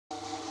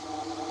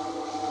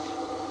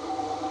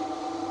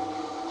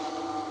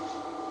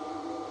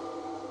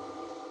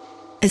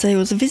As I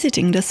was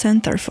visiting the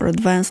Center for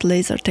Advanced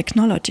Laser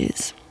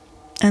Technologies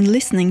and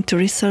listening to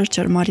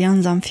researcher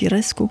Marian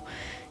Zamfirescu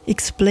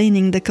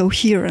explaining the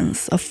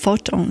coherence of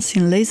photons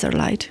in laser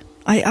light,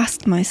 I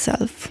asked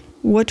myself,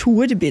 what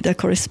would be the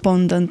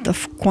correspondent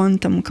of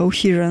quantum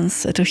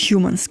coherence at a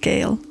human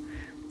scale,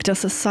 at a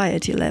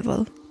society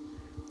level?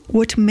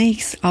 What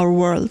makes our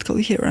world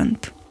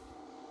coherent?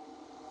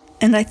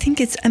 And I think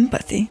it's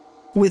empathy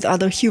with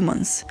other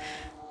humans,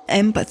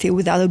 empathy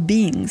with other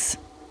beings,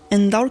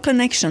 and our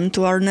connection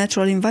to our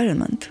natural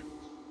environment.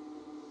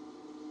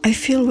 I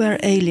feel we're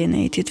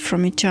alienated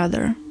from each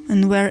other,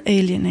 and we're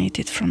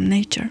alienated from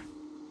nature.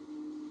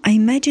 I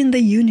imagine the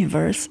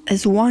universe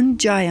as one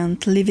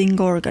giant living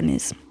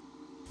organism,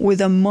 with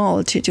a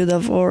multitude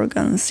of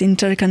organs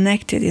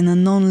interconnected in a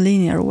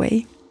non-linear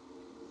way.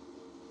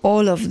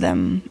 All of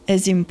them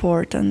as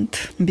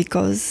important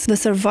because the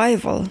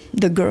survival,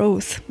 the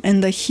growth,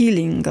 and the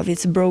healing of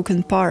its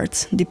broken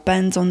parts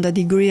depends on the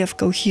degree of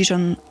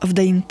cohesion of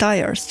the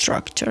entire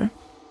structure.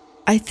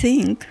 I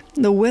think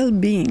the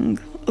well-being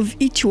of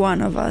each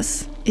one of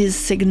us is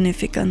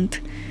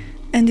significant,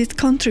 and it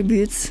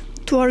contributes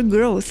to our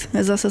growth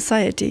as a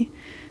society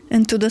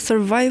and to the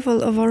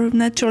survival of our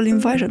natural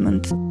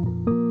environment.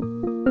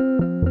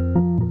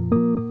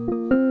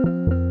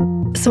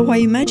 So I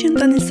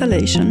imagined an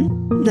installation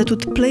that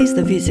would place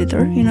the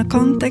visitor in a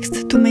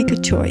context to make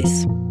a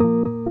choice.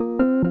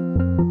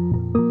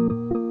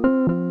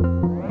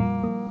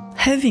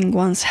 Having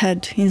one's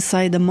head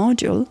inside the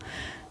module,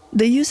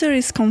 the user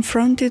is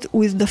confronted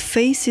with the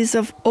faces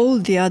of all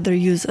the other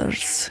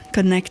users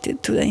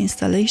connected to the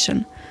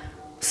installation,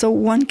 so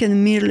one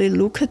can merely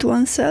look at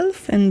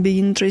oneself and be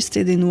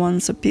interested in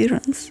one's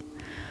appearance,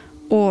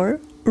 or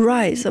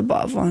rise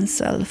above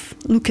oneself,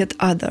 look at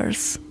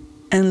others,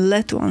 and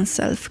let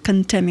oneself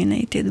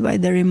contaminated by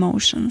their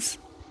emotions.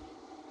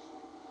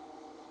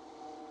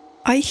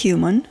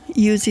 iHuman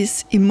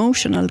uses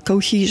emotional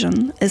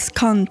cohesion as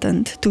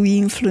content to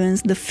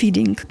influence the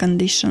feeding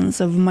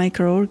conditions of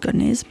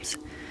microorganisms,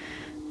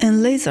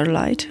 and laser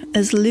light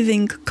as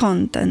living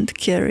content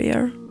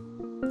carrier.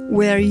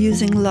 We are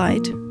using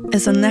light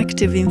as an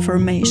active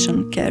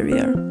information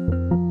carrier.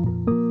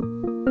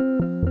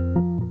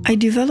 I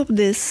developed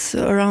this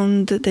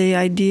around the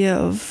idea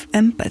of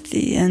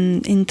empathy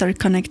and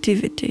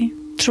interconnectivity.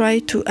 Try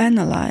to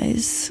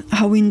analyze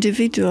how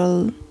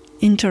individual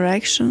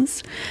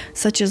interactions,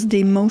 such as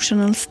the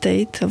emotional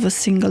state of a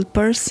single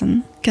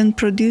person, can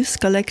produce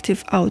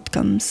collective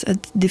outcomes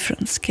at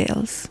different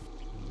scales.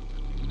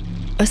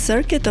 A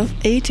circuit of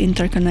 8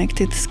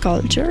 interconnected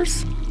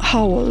sculptures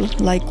howl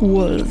like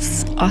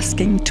wolves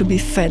asking to be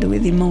fed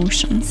with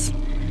emotions.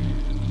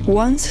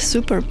 Once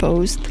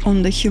superposed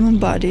on the human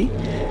body,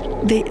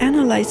 they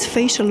analyze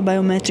facial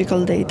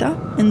biometrical data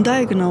and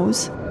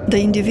diagnose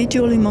the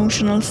individual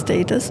emotional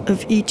status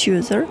of each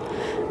user,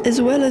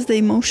 as well as the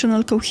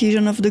emotional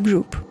cohesion of the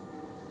group.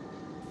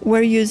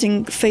 We're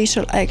using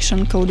facial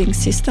action coding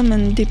system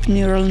and deep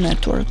neural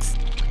networks.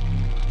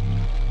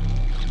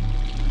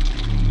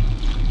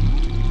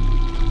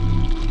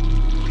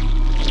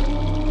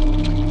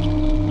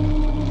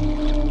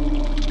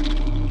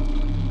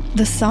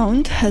 The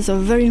sound has a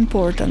very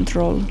important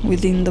role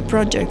within the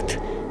project.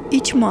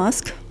 Each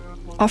mask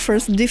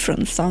offers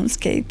different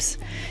soundscapes,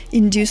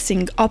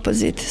 inducing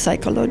opposite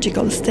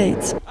psychological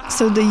states,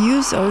 so the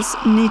users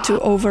need to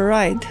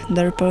override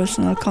their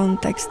personal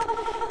context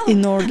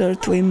in order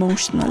to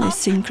emotionally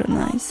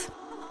synchronize.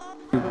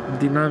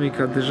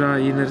 Dinamica deja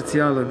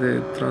inerțială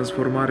de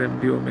transformare în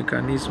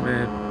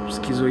biomecanisme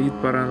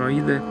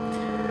schizoid-paranoide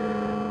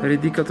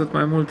ridică tot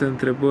mai multe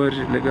întrebări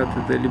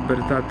legate de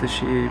libertate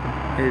și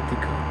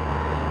etică,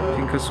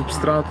 fiindcă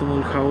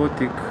substratumul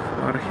haotic,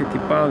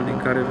 arhetipal din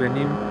care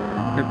venim,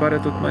 ne pare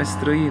tot mai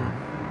străin,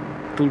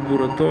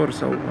 tulburător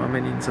sau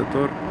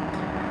amenințător.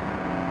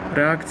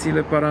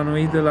 Reacțiile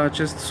paranoide la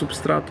acest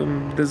substratum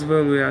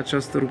dezvăluie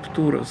această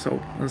ruptură sau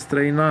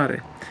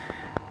înstrăinare,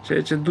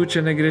 ceea ce duce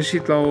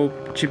negreșit la o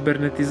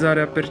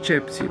cibernetizare a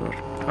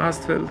percepțiilor.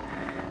 Astfel,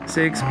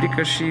 se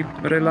explică și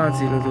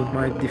relațiile tot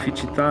mai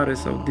deficitare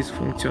sau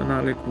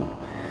disfuncționale cu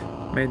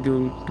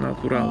mediul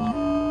natural.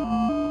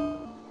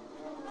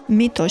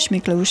 Mitos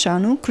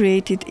Mikleușanu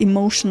created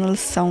emotional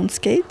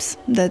soundscapes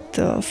that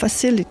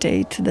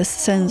facilitate the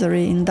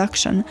sensory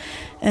induction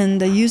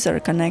and the user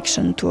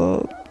connection to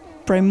a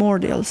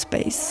primordial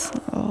space,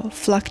 a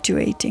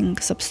fluctuating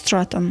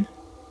substratum.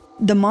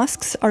 The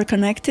masks are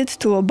connected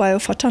to a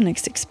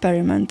biophotonics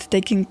experiment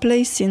taking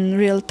place in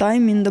real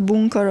time in the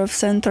bunker of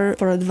Center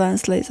for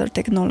Advanced Laser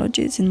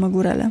Technologies in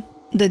Măgurele.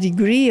 The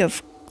degree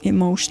of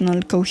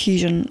emotional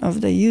cohesion of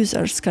the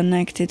users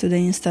connected to the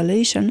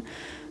installation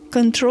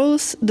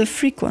controls the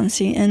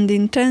frequency and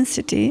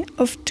intensity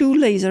of 2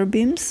 laser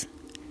beams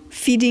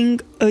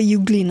feeding a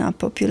euglena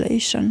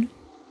population.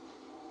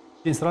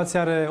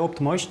 Instalația are 8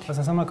 măști, asta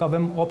înseamnă că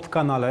avem 8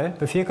 canale.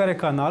 Pe fiecare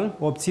canal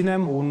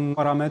obținem un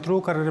parametru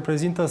care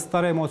reprezintă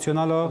starea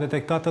emoțională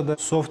detectată de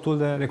softul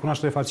de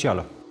recunoaștere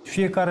facială.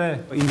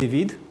 Fiecare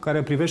individ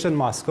care privește în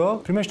mască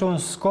primește un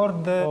scor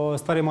de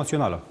stare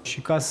emoțională.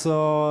 Și ca să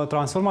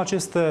transform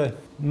aceste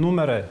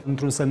numere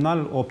într-un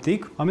semnal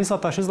optic, am zis să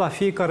atașez la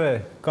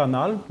fiecare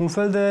canal un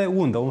fel de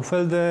undă, un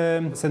fel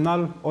de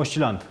semnal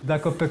oscilant.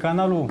 Dacă pe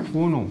canalul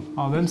 1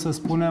 avem, să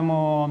spunem,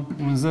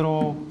 un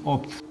 0,8,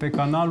 pe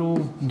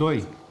canalul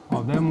 2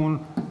 avem un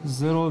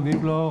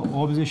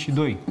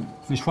 0,82,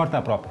 deci foarte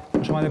aproape.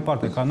 Așa mai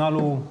departe,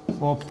 canalul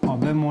 8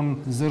 avem un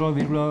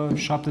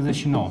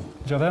 0,79.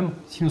 Deci avem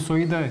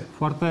sinusoide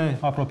foarte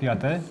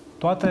apropiate,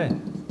 toate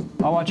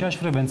au aceeași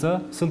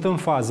frecvență, sunt în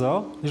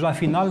fază, deci la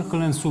final,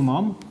 când le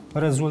însumăm,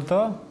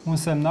 rezultă un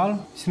semnal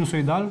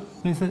sinusoidal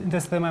de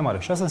intensitate mai mare.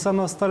 Și asta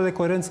înseamnă stare de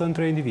coerență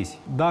între indivizi.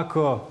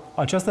 Dacă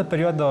această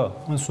perioadă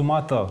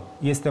însumată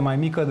este mai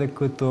mică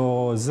decât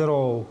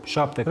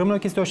 0,7, rămâne o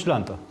chestie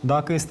oscilantă.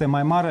 Dacă este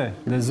mai mare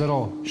de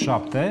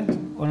 0,7,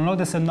 în loc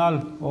de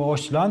semnal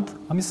oscilant,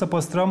 am zis să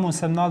păstrăm un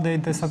semnal de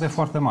intensitate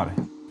foarte mare.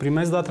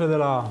 Primesc datele de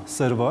la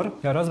server,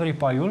 iar Raspberry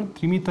Pi-ul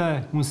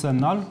trimite un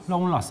semnal la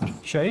un laser.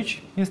 Și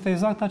aici este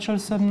exact acel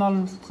semnal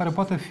care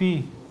poate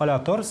fi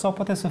aleator sau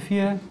poate să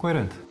fie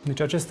coerent.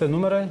 Deci aceste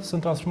numere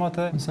sunt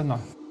transformate în semnal.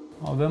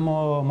 Avem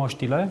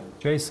măștile,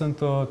 și aici sunt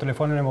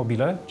telefoanele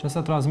mobile.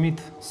 Acestea transmit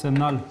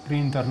semnal prin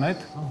internet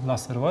la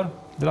server.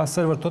 De la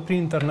server, tot prin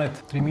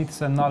internet, trimit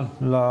semnal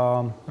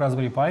la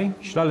Raspberry Pi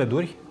și la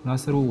LED-uri,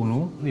 laserul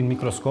 1 din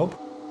microscop.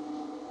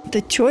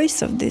 The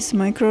choice of this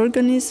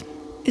microorganism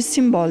is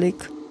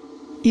symbolic.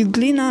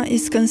 Euglena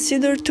is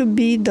considered to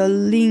be the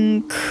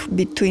link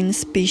between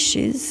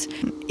species.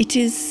 It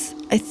is,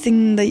 I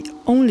think, the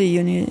only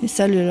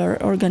unicellular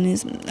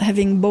organism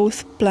having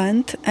both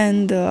plant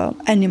and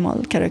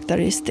animal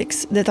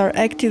characteristics that are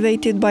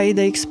activated by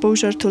the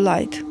exposure to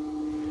light.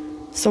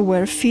 So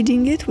we're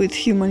feeding it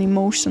with human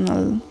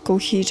emotional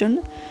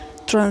cohesion,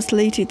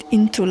 translated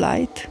into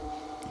light,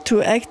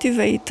 to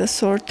activate a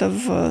sort of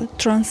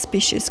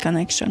trans-species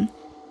connection.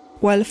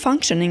 While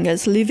functioning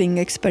as living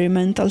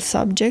experimental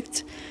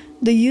subjects,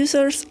 the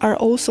users are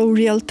also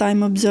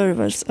real-time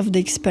observers of the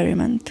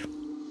experiment.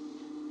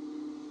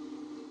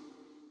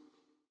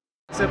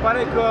 Se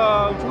pare că,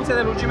 în funcție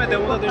de lungime de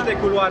undă, deci de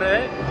culoare,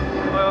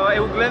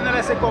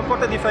 euglenele se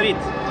comportă diferit.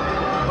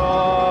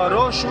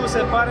 Roșu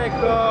se pare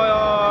că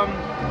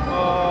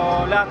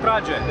le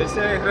atrage, deci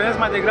se hrănesc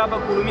mai degrabă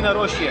cu lumină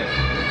roșie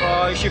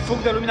și fug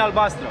de lumină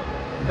albastră.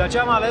 De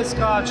aceea am ales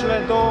ca cele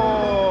două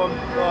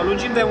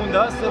lungimi de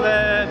undă să le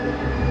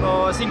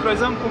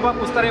sincronizăm cumva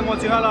cu starea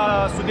emoțională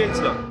a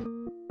subiecților.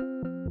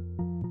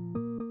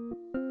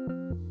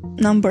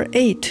 Number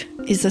 8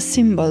 is a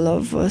symbol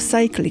of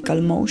cyclical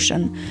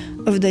motion,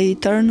 of the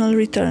eternal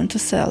return to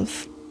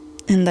self.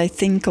 And I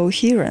think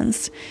coherence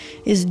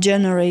is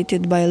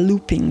generated by a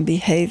looping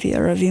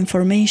behavior of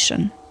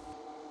information.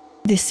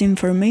 This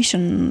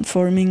information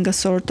forming a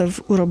sort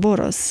of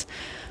Ouroboros,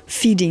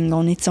 feeding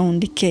on its own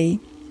decay,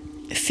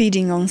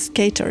 feeding on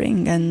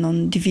scattering and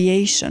on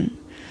deviation,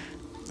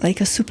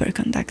 like a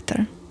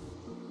superconductor.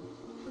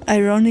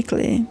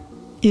 Ironically,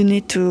 you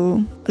need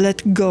to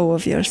let go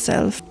of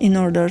yourself in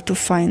order to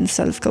find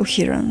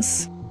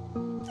self-coherence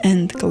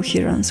and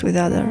coherence with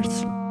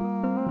others.